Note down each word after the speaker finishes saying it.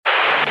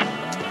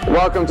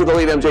Welcome to the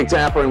lead. I'm Jake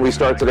Tapper, and we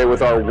start today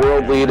with our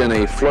world lead and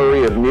a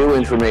flurry of new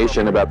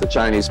information about the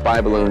Chinese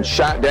spy balloon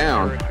shot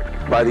down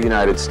by the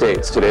United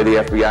States. Today, the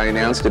FBI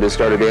announced it has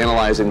started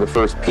analyzing the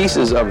first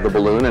pieces of the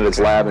balloon at its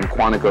lab in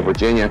Quantico,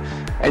 Virginia,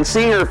 and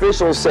senior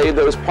officials say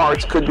those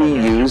parts could be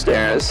used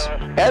as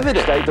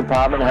evidence. The State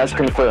Department has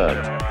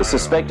confirmed the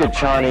suspected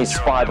Chinese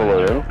spy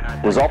balloon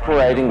was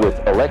operating with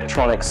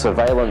electronic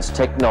surveillance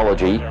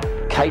technology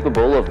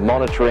capable of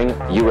monitoring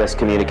U.S.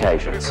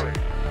 communications.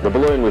 The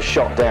balloon was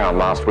shot down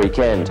last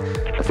weekend.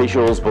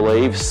 Officials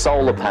believe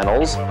solar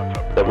panels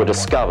that were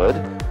discovered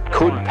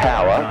could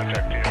power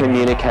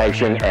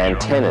communication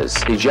antennas.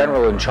 The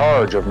general in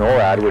charge of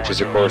NORAD, which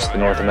is of course the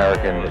North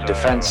American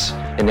Defense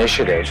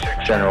Initiative,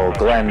 General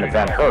Glenn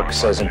Van Herk,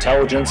 says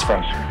intelligence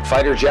from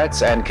fighter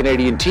jets and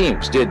Canadian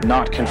teams did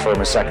not confirm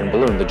a second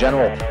balloon. The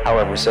general,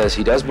 however, says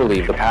he does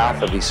believe the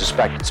path of the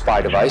suspected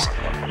spy device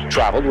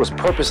traveled was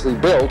purposely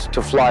built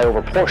to fly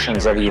over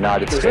portions of the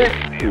United States.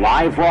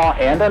 Live, raw,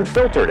 and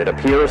unfiltered, it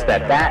appears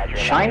that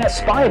China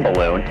spy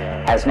balloon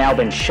has now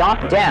been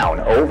shot down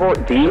over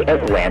the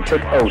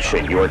Atlantic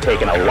Ocean. You are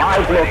taking a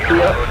live look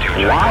here,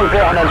 live,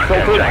 raw, and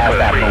unfiltered, as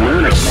that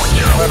balloon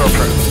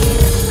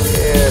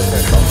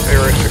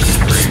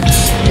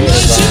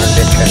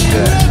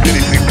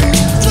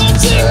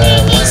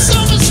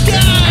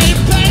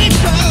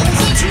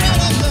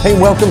Hey,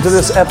 welcome to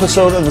this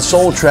episode of The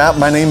Soul Trap.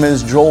 My name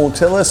is Joel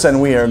Tillis,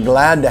 and we are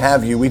glad to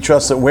have you. We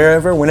trust that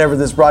whenever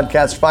this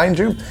broadcast finds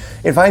you,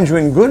 it finds you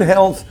in good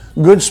health,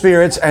 good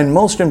spirits, and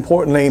most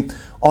importantly,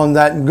 on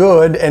that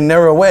good and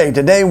narrow way.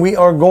 Today, we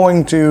are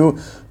going to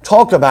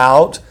talk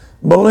about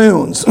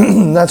balloons.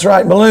 That's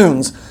right,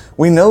 balloons.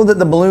 We know that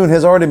the balloon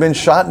has already been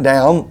shot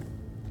down,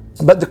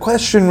 but the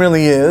question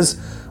really is,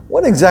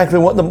 what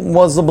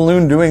was the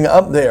balloon doing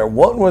up there?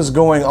 What was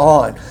going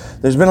on?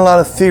 There's been a lot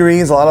of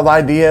theories, a lot of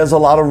ideas, a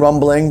lot of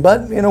rumbling,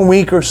 but in a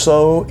week or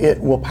so, it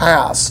will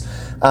pass.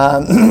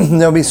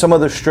 There'll be some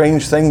other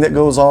strange thing that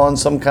goes on,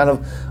 some kind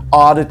of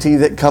oddity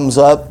that comes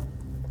up.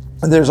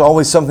 There's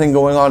always something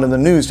going on in the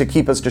news to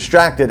keep us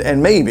distracted,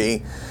 and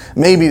maybe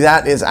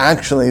that is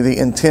actually the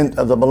intent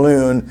of the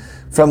balloon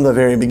from the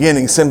very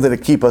beginning, simply to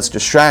keep us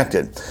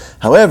distracted.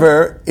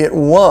 However, it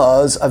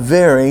was a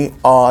very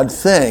odd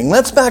thing.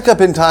 Let's back up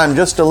in time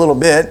just a little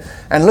bit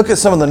and look at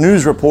some of the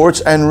news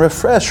reports and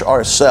refresh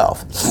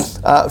ourselves.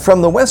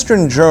 From the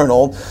Western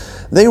Journal,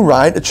 they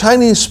write, a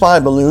Chinese spy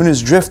balloon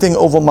is drifting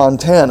over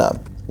Montana,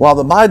 while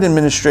the Biden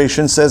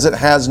administration says it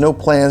has no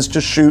plans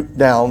to shoot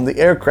down the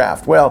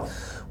aircraft. Well,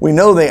 we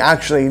know they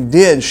actually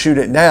did shoot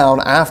it down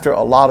after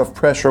a lot of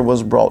pressure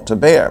was brought to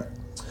bear.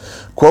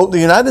 Quote, the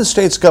United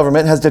States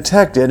government has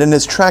detected and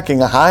is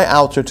tracking a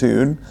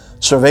high-altitude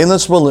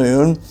surveillance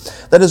balloon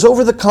that is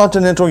over the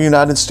continental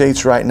United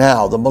States right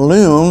now. The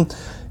balloon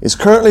is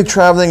currently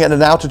traveling at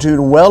an altitude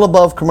well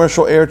above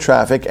commercial air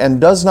traffic and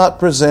does not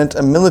present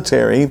a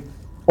military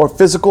or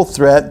physical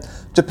threat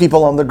to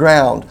people on the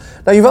ground.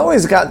 Now, you've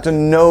always got to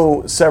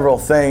know several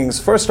things.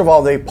 First of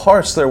all, they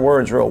parse their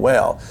words real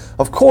well.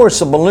 Of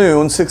course, a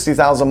balloon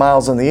 60,000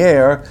 miles in the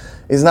air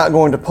is not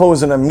going to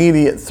pose an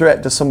immediate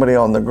threat to somebody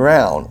on the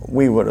ground,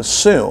 we would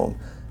assume.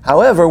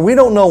 However, we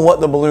don't know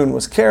what the balloon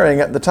was carrying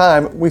at the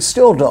time. We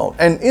still don't.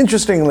 And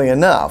interestingly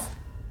enough,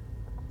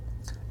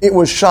 it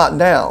was shot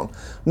down,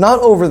 not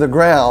over the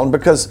ground,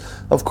 because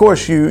of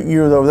course they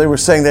were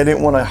saying they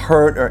didn't want to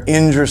hurt or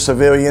injure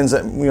civilians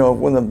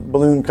when the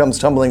balloon comes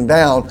tumbling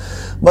down.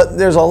 But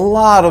there's a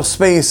lot of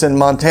space in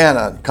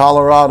Montana,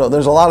 Colorado.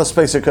 There's a lot of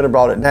space that could have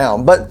brought it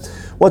down. But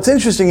what's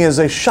interesting is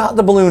they shot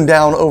the balloon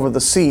down over the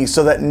sea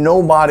so that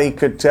nobody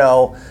could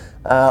tell,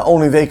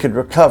 only they could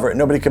recover it.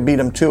 Nobody could beat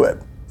them to it.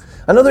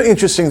 Another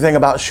interesting thing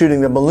about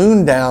shooting the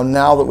balloon down,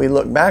 now that we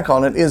look back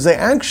on it, is they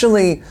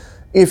actually,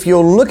 if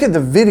you'll look at the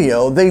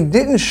video, they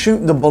didn't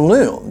shoot the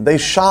balloon. They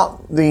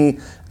shot the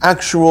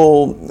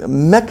actual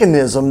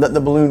mechanism that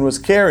the balloon was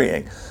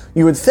carrying.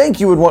 You would think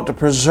you would want to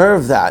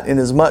preserve that in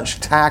as much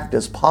tact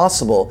as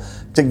possible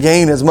to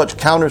gain as much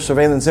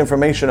counter-surveillance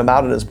information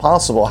about it as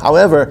possible.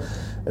 However,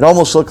 it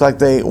almost looked like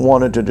they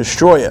wanted to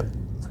destroy it.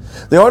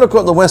 The article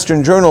at the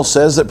Western Journal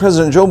says that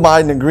President Joe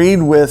Biden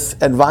agreed with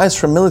advice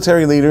from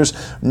military leaders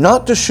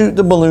not to shoot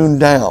the balloon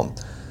down.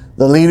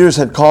 The leaders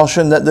had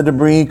cautioned that the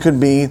debris could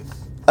be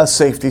a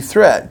safety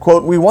threat.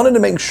 Quote, we wanted to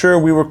make sure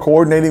we were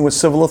coordinating with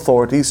civil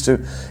authorities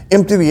to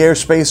empty the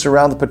airspace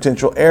around the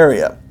potential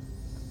area.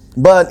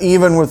 But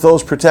even with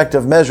those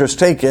protective measures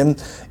taken,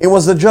 it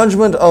was the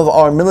judgment of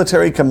our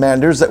military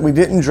commanders that we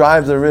didn't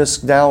drive the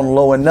risk down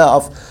low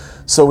enough,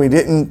 so we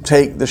didn't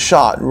take the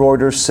shot.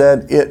 Reuters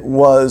said it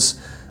was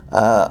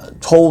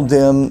told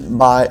them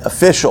by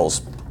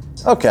officials.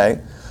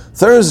 Okay.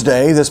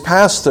 This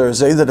past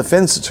Thursday, the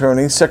defense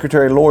attorney,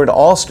 Secretary Lloyd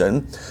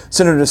Austin,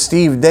 Senator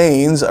Steve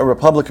Daines, a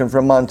Republican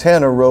from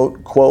Montana,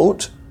 wrote,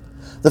 quote,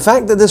 the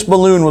fact that this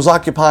balloon was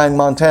occupying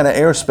Montana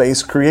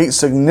airspace creates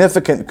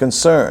significant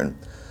concern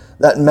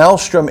that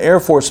Malmstrom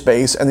Air Force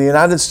Base and the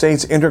United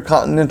States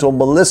intercontinental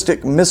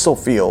ballistic missile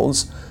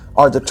fields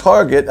are the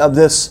target of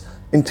this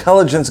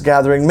intelligence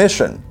gathering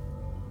mission.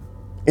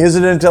 Is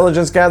it an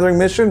intelligence gathering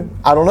mission?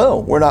 I don't know.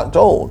 We're not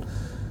told.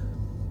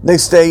 They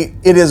state,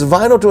 it is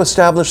vital to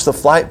establish the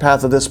flight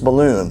path of this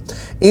balloon,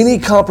 any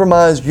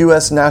compromised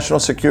U.S. national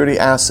security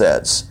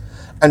assets,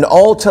 and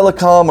all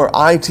telecom or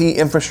IT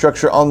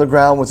infrastructure on the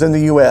ground within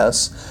the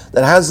U.S.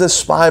 that has this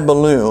spy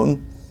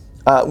balloon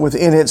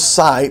within its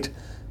sight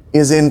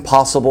is in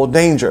possible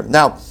danger.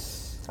 Now,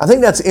 I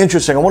think that's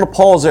interesting. I want to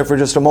pause there for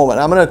just a moment.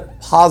 I'm going to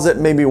posit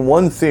maybe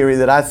one theory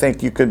that I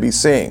think you could be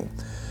seeing.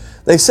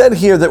 They said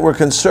here that we're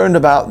concerned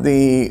about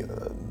the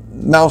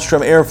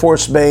Malmstrom Air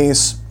Force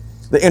Base,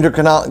 the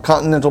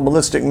Intercontinental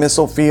Ballistic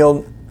Missile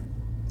Field.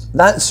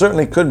 That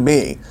certainly could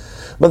be.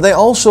 But they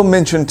also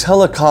mentioned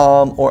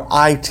telecom or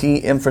IT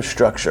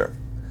infrastructure.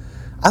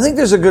 I think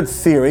there's a good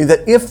theory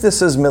that if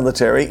this is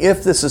military,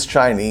 if this is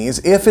Chinese,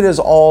 if it is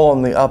all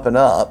on the up and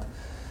up,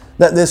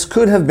 that this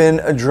could have been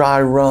a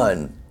dry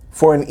run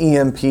for an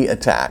EMP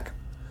attack.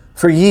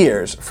 For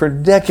years, for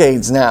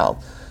decades now.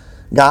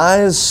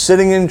 Guys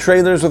sitting in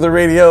trailers with a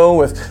radio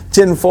with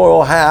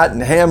tinfoil hat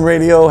and ham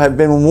radio have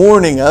been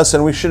warning us,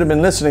 and we should have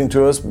been listening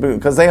to us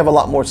because they have a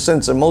lot more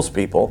sense than most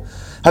people,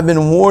 have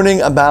been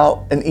warning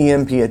about an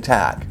EMP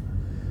attack.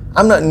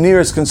 I'm not near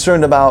as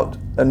concerned about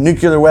a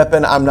nuclear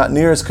weapon. I'm not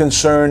near as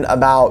concerned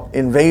about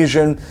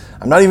invasion.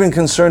 I'm not even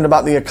concerned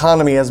about the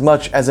economy as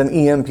much as an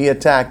EMP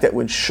attack that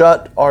would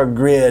shut our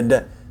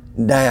grid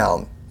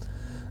down.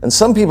 And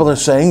some people are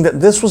saying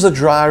that this was a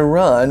dry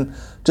run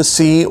to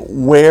see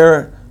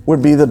where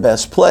would be the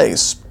best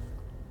place.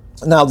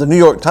 Now, the New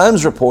York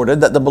Times reported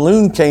that the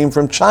balloon came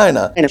from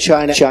China.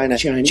 China.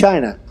 You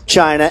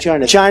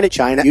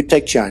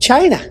take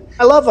China.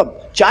 I love them.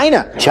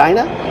 China.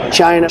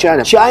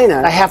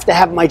 I have to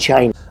have my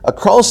China.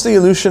 Across the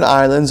Aleutian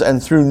Islands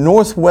and through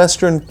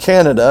northwestern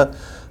Canada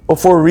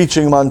before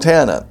reaching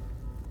Montana.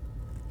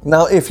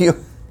 Now,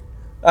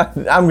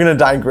 I'm going to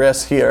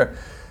digress here.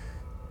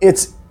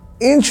 It's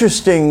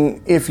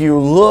interesting if you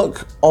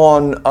look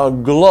on a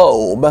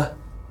globe,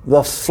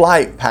 the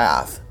flight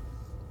path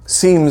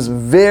seems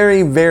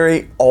very,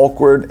 very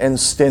awkward and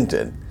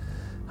stinted.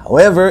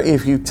 However,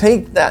 if you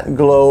take that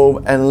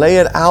globe and lay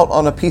it out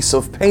on a piece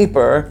of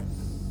paper,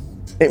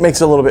 it makes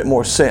a little bit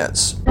more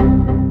sense.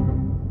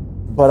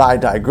 But I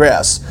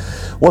digress.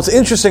 What's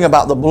interesting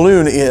about the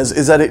balloon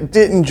is that it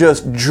didn't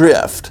just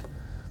drift.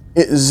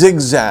 It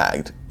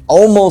zigzagged,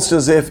 almost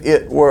as if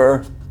it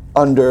were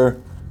under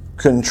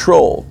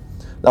control.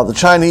 Now, the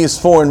Chinese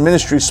Foreign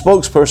Ministry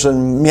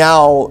spokesperson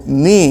Miao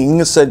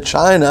Ning said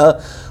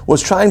China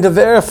was trying to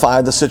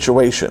verify the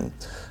situation.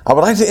 I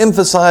would like to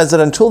emphasize that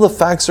until the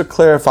facts are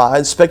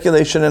clarified,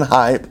 speculation and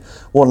hype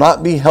will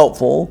not be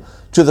helpful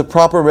to the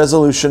proper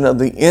resolution of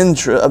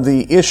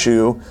the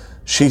issue,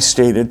 she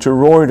stated to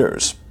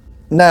Reuters.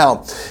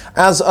 Now,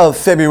 as of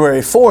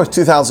February 4th,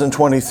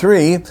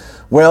 2023,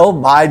 well,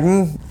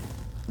 Biden,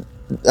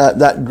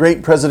 that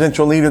great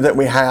presidential leader that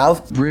we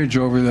have, bridge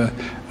over the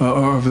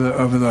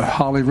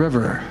Holly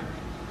River.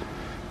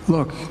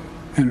 Look,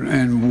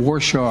 in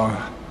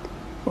Warsaw,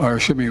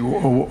 or should be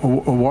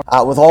with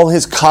all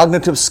his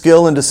cognitive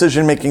skill and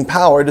decision-making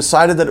power,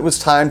 decided that it was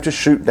time to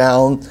shoot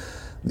down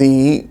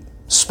the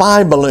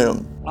spy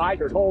balloon. I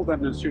told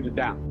them to shoot it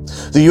down.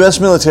 The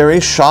U.S.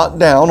 military shot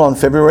down on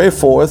February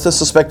 4th the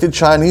suspected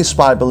Chinese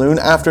spy balloon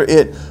after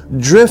it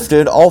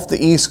drifted off the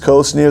East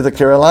Coast near the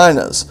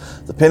Carolinas.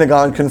 The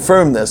Pentagon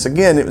confirmed this.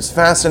 Again, it was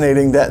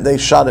fascinating that they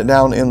shot it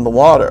down in the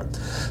water.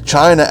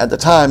 China at the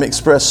time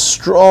expressed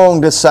strong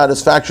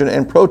dissatisfaction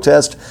and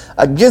protest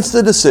against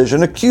the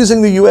decision,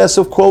 accusing the U.S.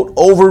 of, quote,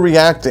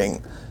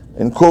 overreacting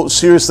and, quote,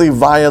 seriously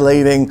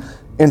violating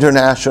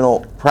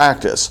international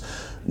practice.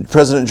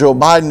 President Joe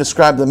Biden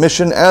described the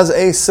mission as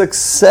a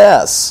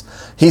success.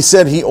 He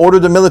said he ordered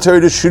the military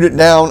to shoot it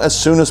down as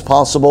soon as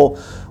possible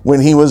when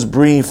he was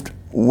briefed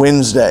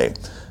Wednesday.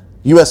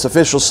 U.S.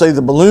 officials say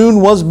the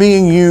balloon was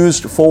being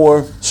used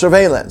for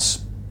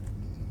surveillance.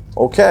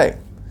 Okay.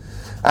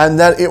 And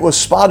that it was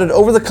spotted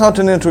over the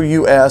continental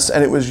U.S.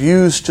 and it was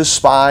used to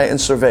spy and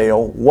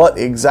surveil. What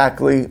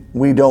exactly,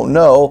 we don't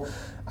know,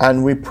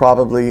 and we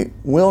probably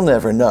will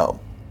never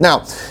know.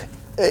 Now,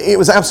 it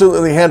was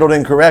absolutely handled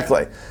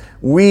incorrectly.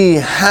 We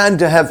had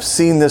to have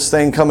seen this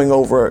thing coming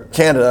over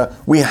Canada.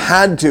 We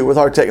had to, with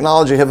our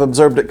technology, have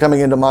observed it coming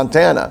into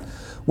Montana.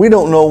 We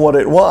don't know what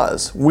it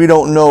was. We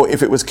don't know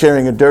if it was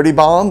carrying a dirty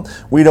bomb.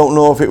 We don't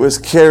know if it was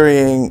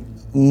carrying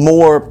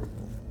more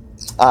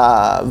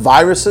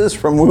viruses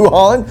from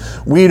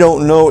Wuhan. We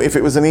don't know if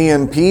it was an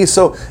EMP.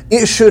 So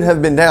it should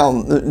have been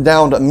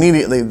downed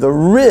immediately. The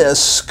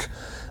risk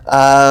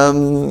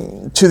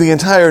to the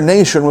entire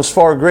nation was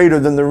far greater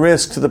than the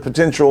risk to the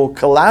potential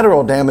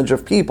collateral damage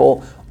of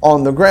people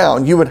on the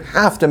ground. You would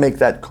have to make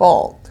that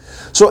call.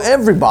 So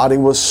everybody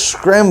was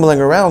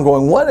scrambling around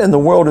going, what in the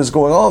world is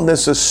going on?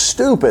 This is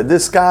stupid.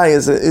 This guy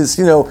is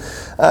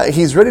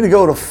he's ready to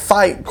go to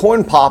fight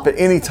Corn Pop at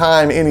any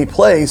time, any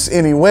place,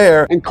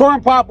 anywhere. And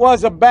Corn Pop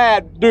was a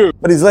bad dude.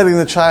 But he's letting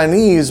the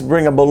Chinese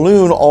bring a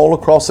balloon all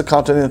across the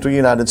continental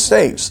United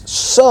States.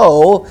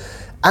 So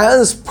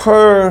As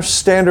per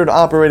standard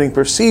operating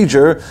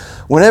procedure,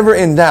 whenever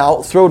in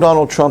doubt, throw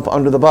Donald Trump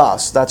under the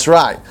bus. That's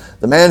right.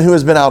 The man who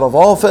has been out of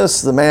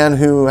office, the man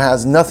who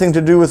has nothing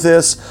to do with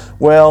this,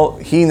 well,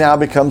 he now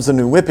becomes the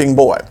new whipping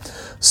boy.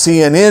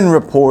 CNN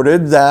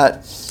reported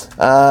that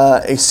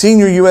a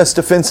senior U.S.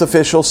 defense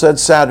official said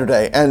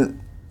Saturday, and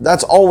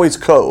that's always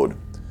code.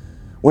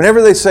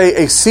 Whenever they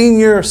say a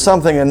senior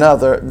something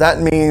another, that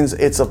means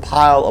it's a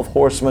pile of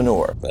horse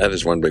manure. That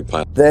is one big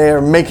pile.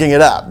 They're making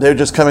it up. They're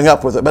just coming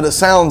up with it. But it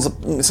sounds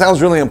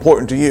really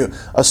important to you.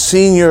 A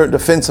senior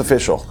defense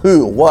official.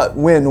 Who, what,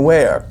 when,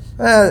 where?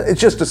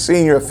 It's just a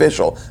senior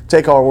official.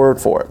 Take our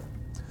word for it.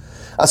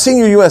 A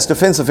senior U.S.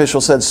 defense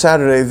official said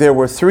Saturday there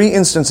were 3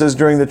 instances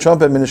during the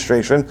Trump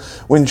administration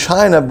when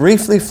China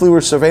briefly flew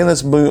a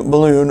surveillance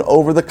balloon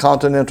over the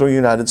continental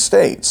United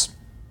States.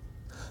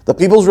 The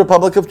People's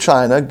Republic of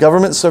China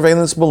government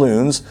surveillance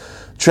balloons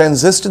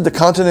transited the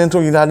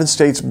continental United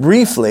States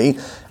briefly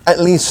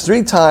at least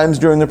 3 times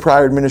during the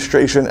prior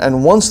administration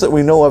and once that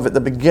we know of at the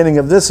beginning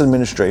of this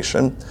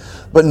administration,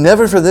 but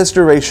never for this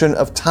duration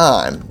of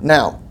time.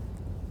 Now,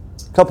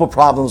 a couple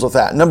problems with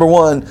that. Number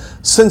one,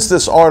 since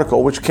this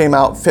article, which came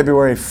out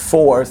February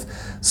 4th,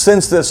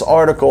 since this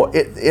article,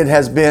 it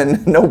has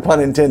been, no pun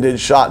intended,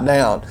 shot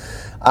down.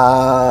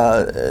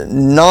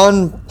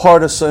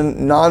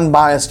 Non-partisan,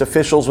 non-biased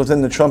officials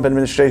within the Trump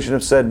administration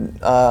have said,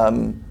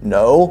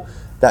 no,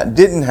 that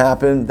didn't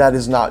happen. That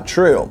is not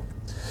true.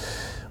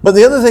 But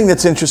the other thing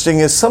that's interesting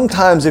is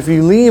sometimes if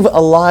you leave a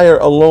liar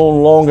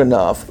alone long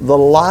enough, the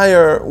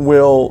liar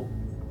will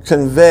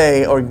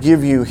convey or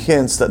give you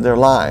hints that they're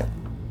lying.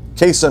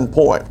 Case in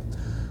point,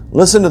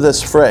 listen to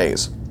this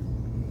phrase.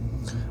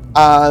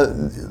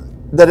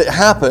 That it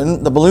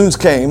happened, the balloons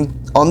came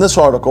on this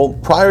article,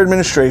 prior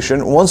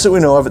administration, once that we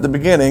know of at the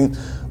beginning,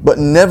 but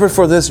never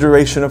for this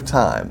duration of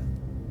time.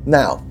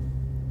 Now,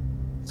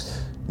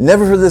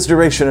 never for this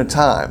duration of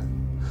time.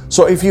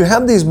 So if you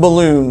have these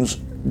balloons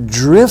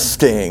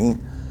drifting,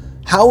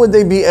 how would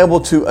they be able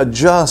to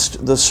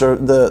adjust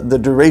the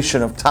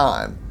duration of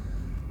time?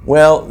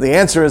 Well, the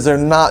answer is they're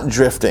not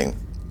drifting.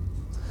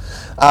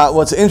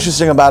 What's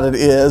interesting about it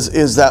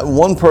is that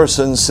one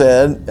person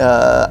said,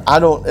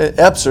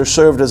 Epser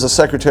served as a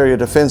Secretary of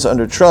Defense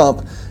under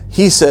Trump.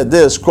 He said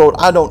this, quote,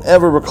 "I don't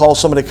ever recall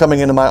somebody coming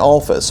into my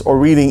office or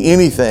reading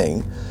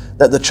anything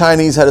that the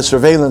Chinese had a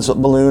surveillance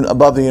balloon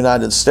above the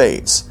United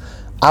States.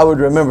 I would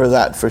remember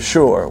that for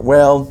sure."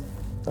 Well,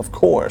 of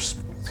course.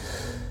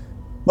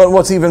 But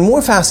what's even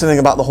more fascinating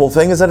about the whole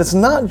thing is that it's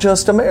not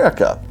just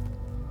America.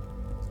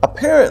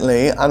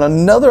 Apparently, on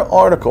another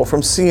article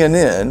from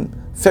CNN,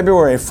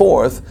 February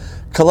 4th,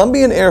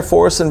 Colombian Air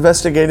Force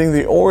investigating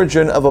the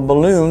origin of a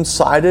balloon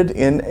sighted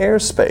in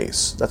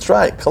airspace. That's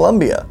right,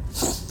 Colombia.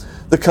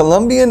 The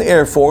Colombian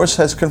Air Force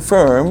has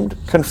confirmed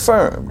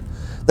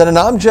that an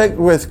object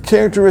with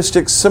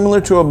characteristics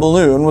similar to a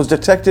balloon was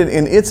detected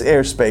in its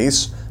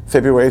airspace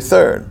February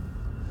 3rd.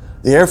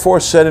 The Air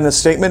Force said in a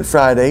statement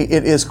Friday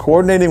it is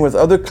coordinating with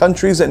other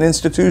countries and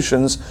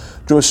institutions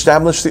to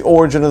establish the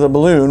origin of the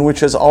balloon,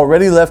 which has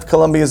already left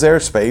Colombia's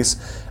airspace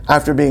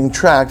after being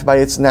tracked by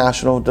its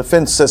national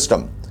defense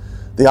system.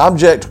 The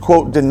object,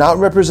 quote, "did not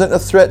represent a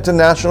threat to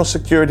national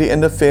security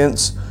and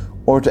defense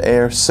or to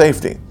air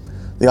safety."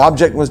 The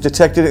object was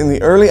detected in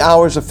the early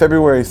hours of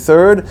February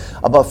 3rd,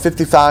 above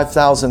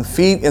 55,000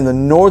 feet in the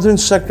northern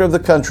sector of the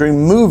country,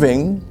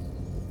 moving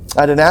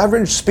at an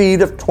average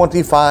speed of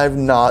 25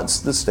 knots,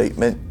 the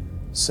statement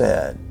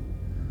said.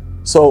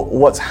 So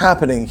what's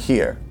happening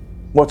here?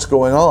 What's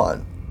going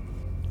on?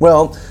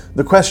 Well,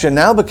 the question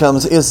now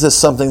becomes, is this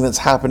something that's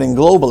happening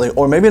globally?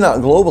 Or maybe not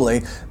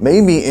globally,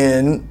 maybe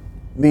in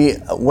the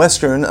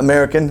Western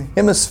American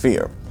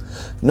hemisphere.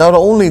 Not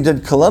only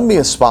did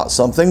Colombia spot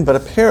something, but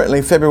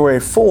apparently February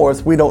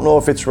 4th, we don't know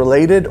if it's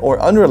related or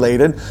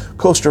unrelated,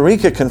 Costa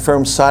Rica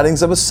confirmed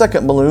sightings of a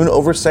second balloon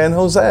over San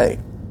Jose.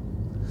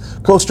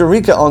 Costa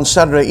Rica on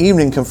Saturday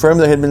evening confirmed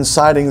there had been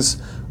sightings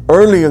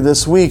earlier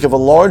this week of a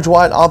large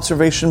white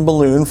observation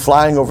balloon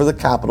flying over the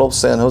capital,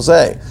 San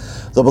Jose.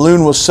 The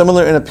balloon was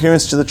similar in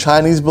appearance to the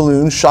Chinese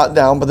balloon shot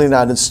down by the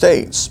United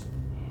States.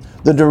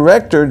 The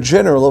Director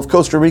General of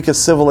Costa Rica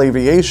Civil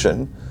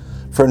Aviation,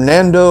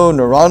 Fernando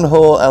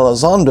Naranjo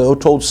Elizondo,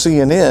 told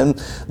CNN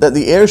that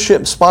the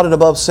airship spotted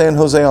above San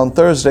Jose on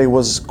Thursday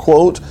was,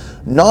 quote,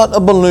 "not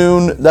a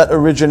balloon that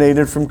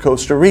originated from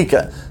Costa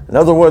Rica." In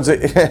other words,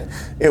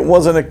 it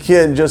wasn't a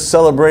kid just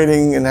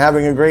celebrating and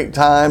having a great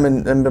time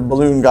and the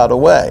balloon got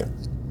away.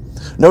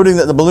 Noting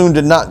that the balloon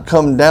did not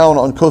come down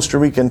on Costa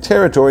Rican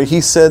territory, he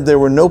said there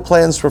were no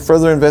plans for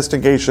further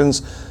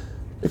investigations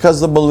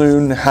because the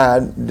balloon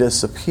had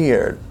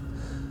disappeared.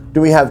 Do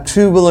we have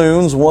 2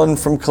 balloons, one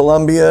from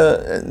Colombia,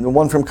 and the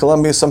one from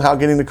Colombia somehow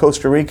getting to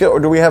Costa Rica,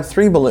 or do we have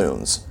 3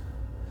 balloons?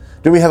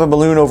 Do we have a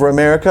balloon over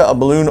America, a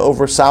balloon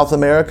over South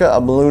America, a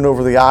balloon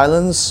over the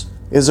islands?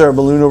 Is there a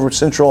balloon over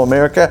Central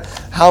America?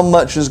 How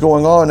much is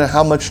going on and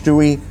how much do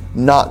we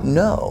not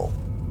know?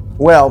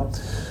 Well,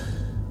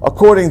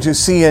 according to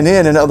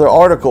CNN and other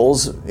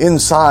articles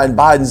inside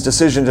Biden's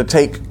decision to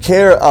take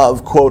care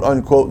of, quote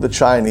unquote, the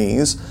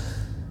Chinese,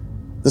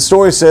 The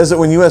story says that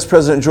when U.S.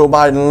 President Joe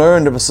Biden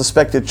learned of a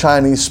suspected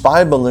Chinese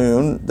spy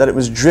balloon, that it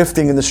was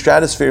drifting in the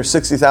stratosphere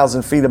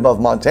 60,000 feet above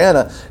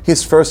Montana,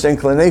 his first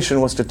inclination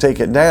was to take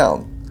it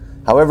down.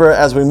 However,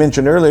 as we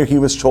mentioned earlier, he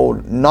was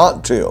told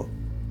not to.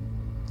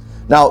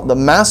 Now, the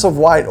massive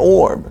white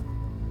orb,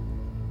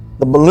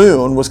 the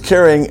balloon, was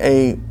carrying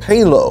a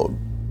payload.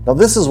 Now,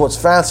 this is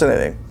what's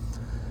fascinating.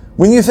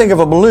 When you think of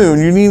a balloon,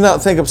 you need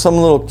not think of some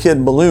little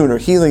kid balloon or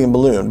helium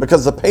balloon,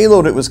 because the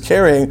payload it was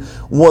carrying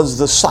was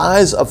the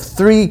size of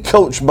 3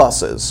 coach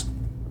buses.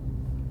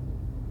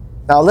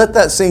 Now, let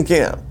that sink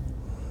in.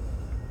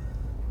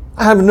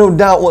 I have no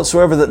doubt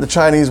whatsoever that the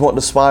Chinese want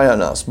to spy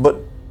on us, but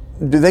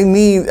do they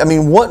need,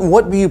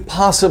 what do you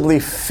possibly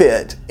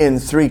fit in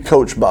 3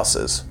 coach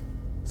buses?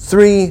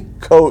 3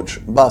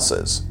 coach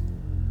buses.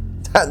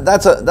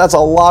 That's a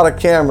lot of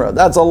camera.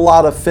 That's a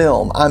lot of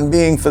film. I'm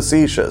being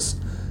facetious.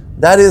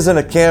 That isn't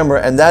a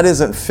camera, and that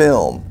isn't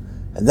film,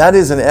 and that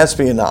isn't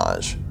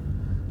espionage.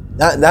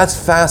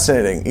 That's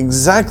fascinating.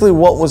 Exactly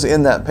what was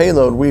in that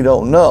payload, we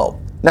don't know.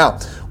 Now,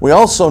 we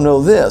also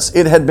know this.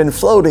 It had been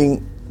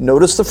floating,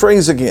 notice the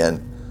phrase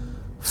again,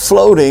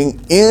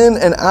 floating in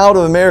and out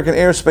of American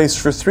airspace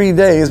for 3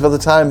 days by the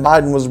time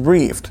Biden was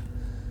briefed.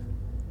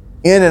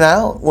 In and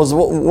out?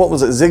 What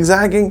was it,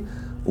 zigzagging?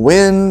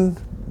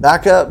 Wind,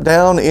 back up,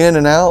 down, in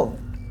and out?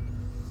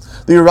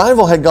 The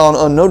arrival had gone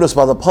unnoticed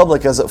by the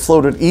public as it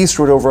floated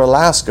eastward over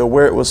Alaska,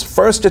 where it was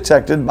first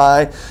detected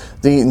by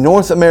the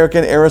North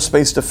American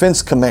Aerospace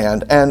Defense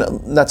Command, and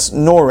that's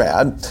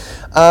NORAD.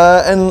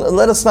 And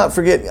let us not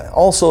forget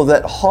also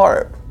that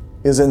HAARP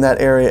is in that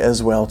area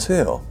as well,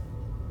 too.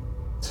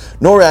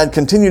 NORAD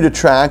continued to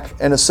track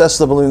and assess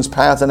the balloon's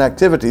path and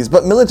activities,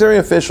 but military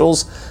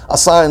officials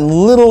assigned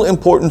little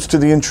importance to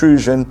the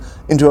intrusion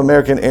into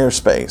American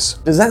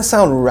airspace. Does that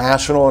sound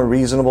rational and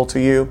reasonable to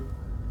you?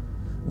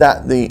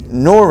 That the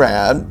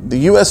NORAD, the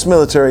U.S.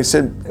 military,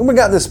 said, we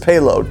got this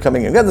payload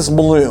coming in, we got this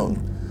balloon,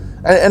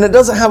 and it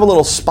doesn't have a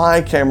little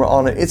spy camera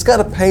on it. It's got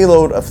a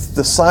payload of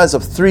the size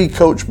of 3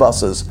 coach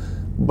buses,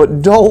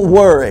 but don't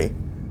worry.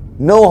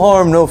 No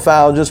harm, no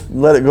foul, just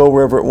let it go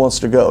wherever it wants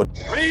to go.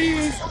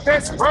 Please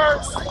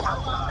disperse.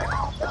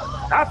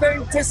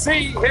 Nothing to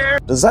see here.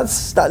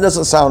 That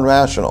doesn't sound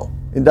rational.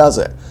 It does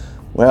it.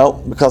 Well,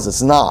 because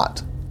it's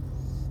not.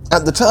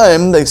 At the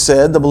time, they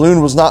said the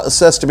balloon was not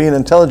assessed to be an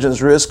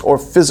intelligence risk or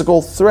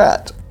physical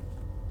threat.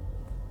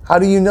 How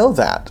do you know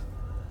that?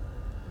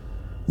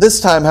 This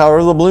time,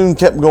 however, the balloon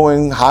kept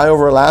going high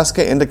over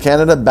Alaska, into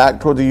Canada, back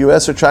toward the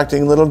U.S.,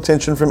 attracting little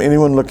attention from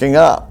anyone looking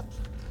up.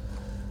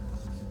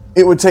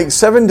 It would take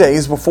 7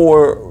 days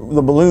before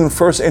the balloon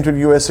first entered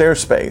U.S.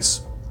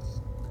 airspace.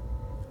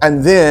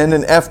 And then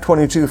an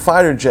F-22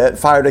 fighter jet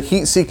fired a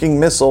heat-seeking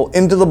missile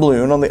into the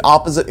balloon on the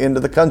opposite end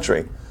of the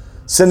country,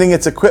 sending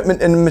its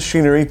equipment and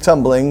machinery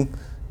tumbling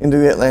into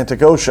the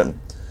Atlantic Ocean.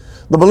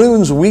 The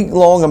balloon's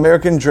week-long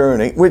American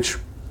journey, which,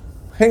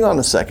 hang on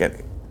a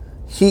second,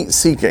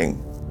 heat-seeking,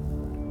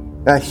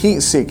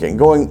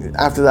 going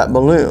after that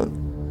balloon.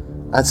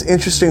 That's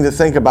interesting to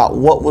think about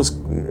what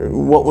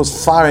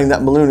was firing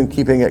that balloon and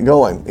keeping it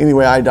going.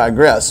 Anyway, I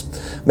digress.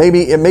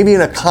 Maybe in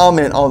a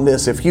comment on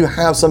this, if you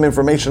have some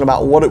information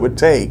about what it would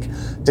take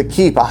to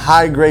keep a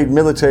high-grade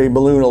military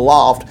balloon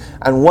aloft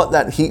and what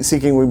that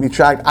heat-seeking would be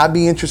tracked, I'd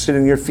be interested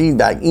in your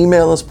feedback.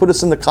 Email us, put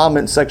us in the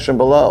comments section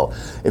below.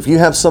 If you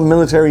have some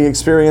military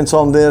experience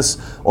on this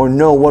or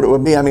know what it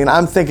would be.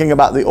 I'm thinking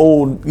about the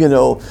old,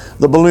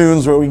 the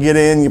balloons where we get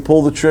in, you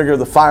pull the trigger,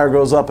 the fire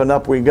goes up and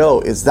up we go.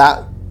 Is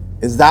that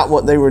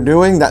what they were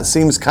doing? That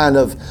seems kind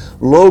of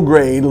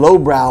low-grade,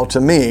 lowbrow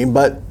to me,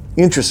 but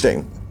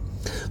interesting.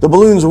 The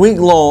balloon's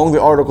week-long,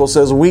 the article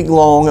says,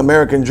 week-long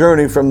American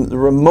journey from the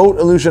remote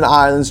Aleutian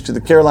Islands to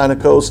the Carolina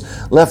coast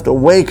left a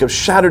wake of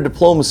shattered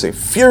diplomacy,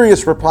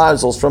 furious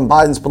reprisals from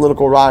Biden's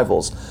political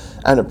rivals,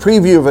 and a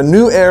preview of a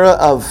new era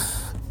of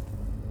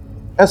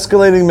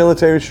escalating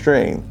military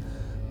strain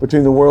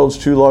between the world's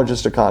 2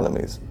 largest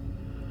economies.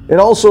 It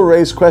also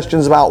raised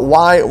questions about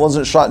why it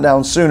wasn't shot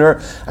down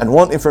sooner and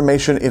what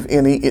information, if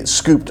any, it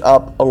scooped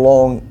up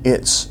along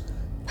its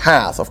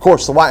path. Of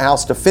course, the White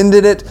House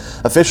defended it.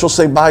 Officials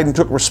say Biden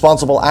took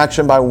responsible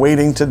action by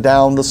waiting to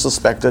down the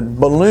suspected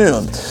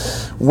balloon.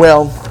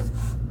 Well,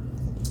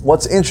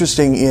 what's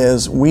interesting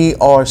is we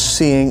are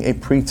seeing a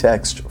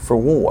pretext for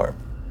war.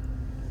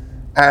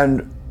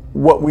 And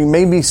what we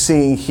may be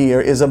seeing here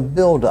is a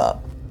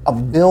buildup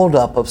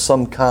of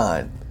some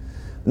kind.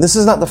 And this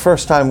is not the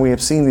first time we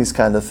have seen these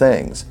kind of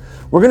things.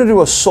 We're going to do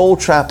a Soul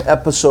Trap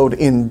episode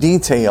in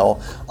detail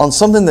on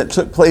something that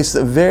took place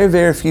that very,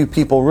 very few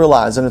people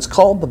realize, and it's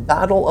called the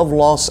Battle of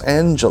Los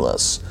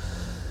Angeles.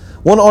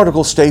 One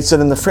article states that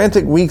in the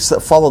frantic weeks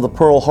that followed the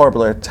Pearl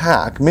Harbor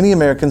attack, many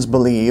Americans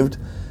believed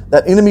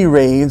that enemy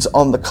raids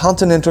on the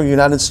continental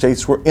United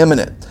States were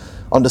imminent.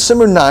 On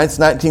December 9th,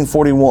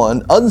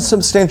 1941,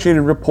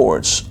 unsubstantiated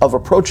reports of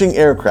approaching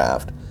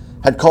aircraft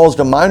had caused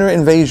a minor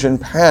invasion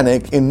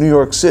panic in New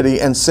York City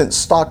and sent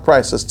stock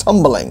prices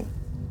tumbling.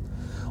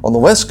 On the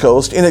West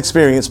Coast,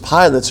 inexperienced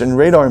pilots and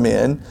radar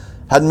men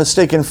had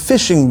mistaken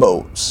fishing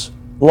boats,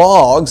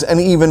 logs, and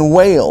even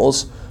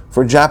whales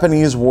for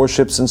Japanese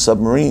warships and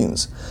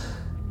submarines.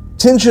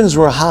 Tensions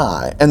were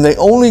high, and they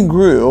only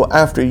grew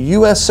after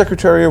U.S.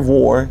 Secretary of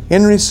War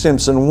Henry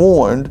Stimson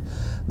warned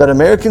that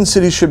American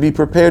cities should be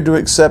prepared to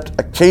accept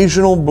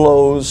occasional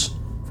blows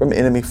from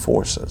enemy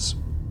forces.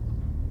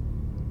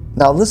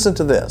 Now listen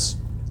to this.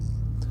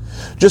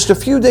 Just a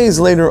few days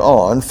later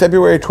on,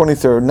 February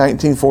 23,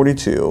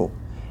 1942,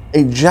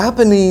 a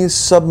Japanese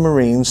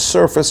submarine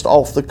surfaced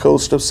off the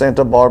coast of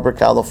Santa Barbara,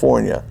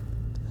 California,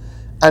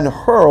 and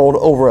hurled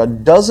over a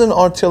dozen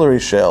artillery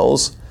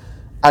shells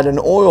at an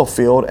oil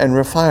field and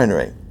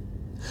refinery.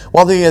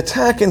 While the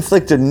attack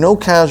inflicted no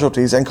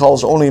casualties and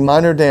caused only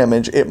minor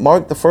damage, it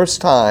marked the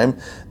first time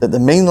that the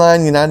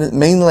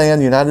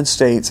mainland United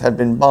States had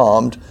been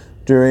bombed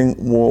during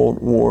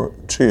World War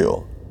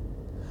II.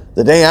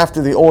 The day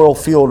after the oil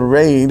field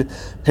raid,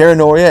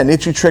 paranoia and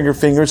itchy trigger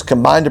fingers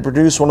combined to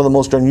produce one of the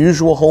most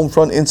unusual home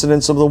front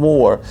incidents of the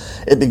war.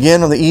 It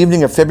began on the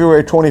evening of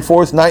February 24,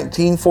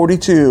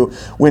 1942,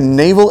 when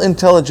naval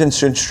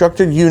intelligence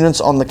instructed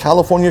units on the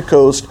California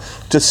coast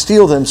to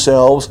steel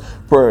themselves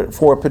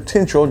for a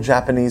potential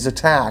Japanese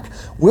attack.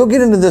 We'll get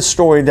into this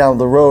story down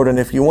the road, and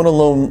if you want to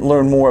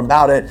learn more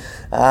about it,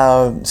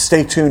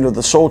 stay tuned to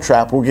the Soul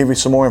Trap. We'll give you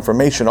some more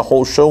information, a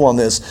whole show on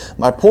this.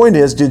 My point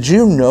is, did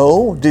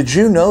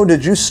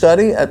you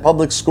study at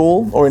public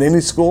school or in any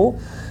school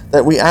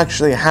that we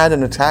actually had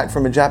an attack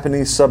from a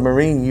Japanese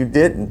submarine? You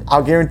didn't.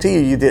 I'll guarantee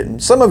you didn't.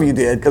 Some of you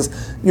did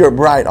because you're a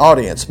bright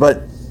audience,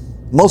 but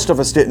most of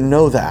us didn't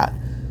know that.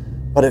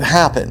 But it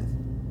happened.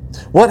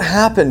 What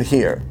happened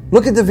here?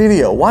 Look at the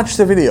video. Watch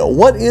the video.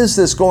 What is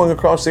this going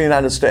across the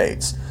United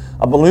States?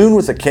 A balloon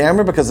with a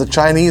camera because the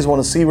Chinese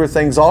want to see where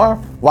things are?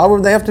 Why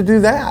would they have to do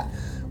that?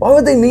 Why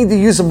would they need to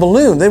use a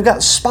balloon? They've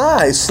got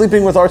spies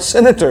sleeping with our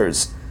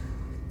senators.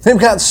 They've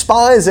got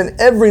spies in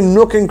every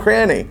nook and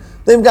cranny.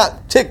 They've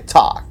got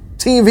TikTok,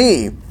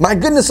 TV. My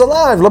goodness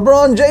alive,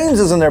 LeBron James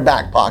is in their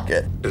back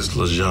pocket. It's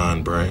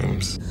LeJean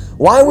Brames.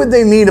 Why would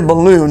they need a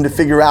balloon to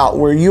figure out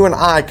where you and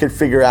I could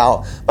figure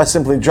out by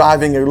simply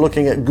driving or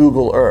looking at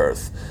Google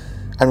Earth?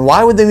 And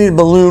why would they need a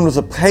balloon with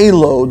a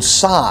payload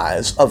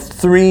size of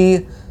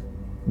 3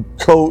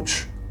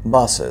 coach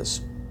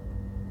buses?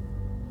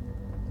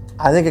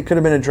 I think it could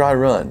have been a dry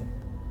run.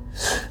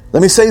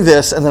 Let me say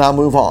this and then I'll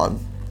move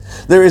on.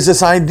 There is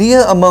this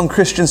idea among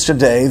Christians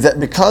today that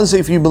because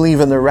if you believe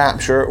in the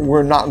rapture,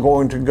 we're not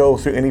going to go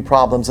through any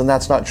problems, and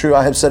that's not true.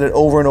 I have said it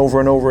over and over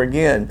and over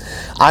again.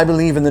 I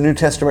believe in the New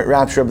Testament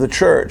rapture of the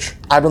church.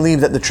 I believe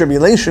that the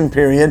tribulation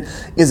period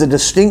is a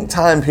distinct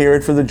time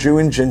period for the Jew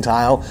and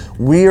Gentile.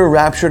 We are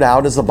raptured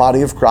out as the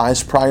body of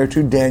Christ prior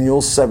to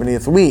Daniel's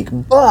 70th week.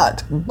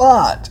 But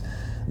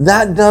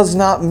that does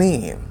not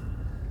mean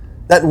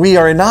that we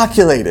are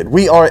inoculated.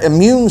 We are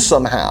immune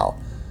somehow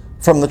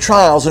from the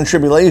trials and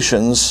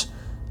tribulations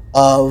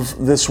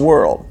of this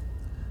world.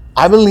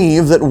 I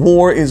believe that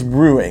war is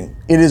brewing.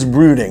 It is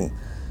brooding.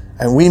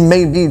 And we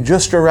may be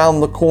just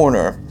around the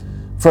corner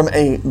from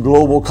a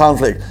global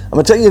conflict. I'm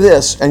going to tell you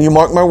this, and you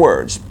mark my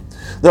words.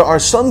 There are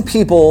some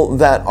people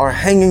that are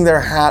hanging their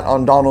hat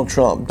on Donald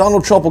Trump.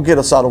 Donald Trump will get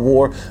us out of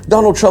war.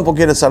 Donald Trump will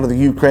get us out of the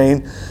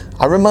Ukraine.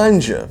 I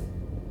remind you,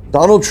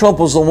 Donald Trump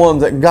was the one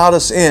that got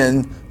us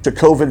in to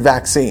COVID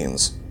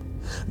vaccines.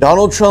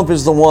 Donald Trump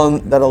is the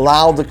one that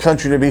allowed the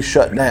country to be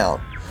shut down.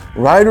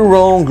 Right or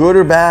wrong, good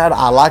or bad,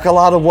 I like a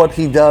lot of what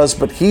he does,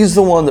 but he's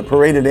the one that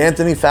paraded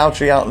Anthony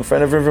Fauci out in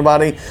front of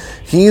everybody.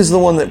 He's the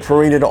one that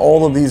paraded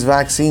all of these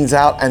vaccines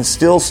out and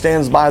still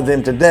stands by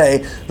them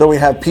today, though we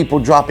have people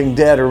dropping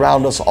dead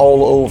around us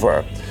all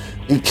over.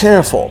 Be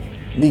careful.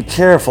 Be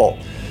careful.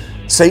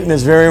 Satan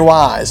is very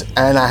wise.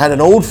 And I had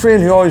an old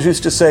friend who always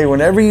used to say,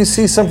 whenever you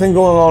see something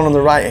going on in the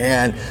right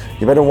hand,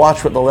 you better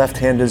watch what the left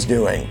hand is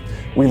doing.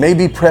 We may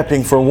be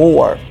prepping for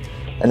war,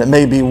 and it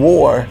may be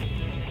war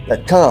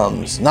that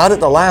comes, not at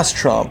the last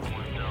Trump,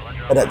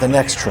 but at the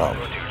next Trump.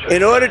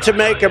 In order to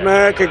make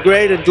America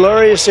great and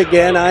glorious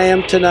again, I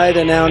am tonight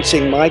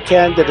announcing my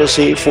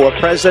candidacy for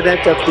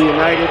President of the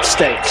United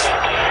States.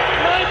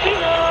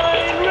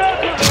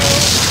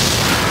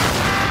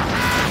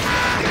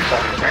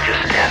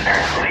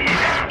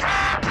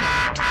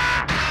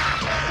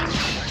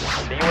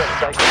 The U.S.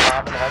 State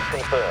Department has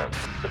confirmed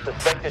the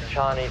suspected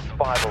Chinese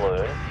spy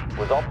balloon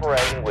was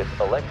operating with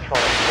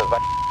electronic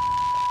surveillance.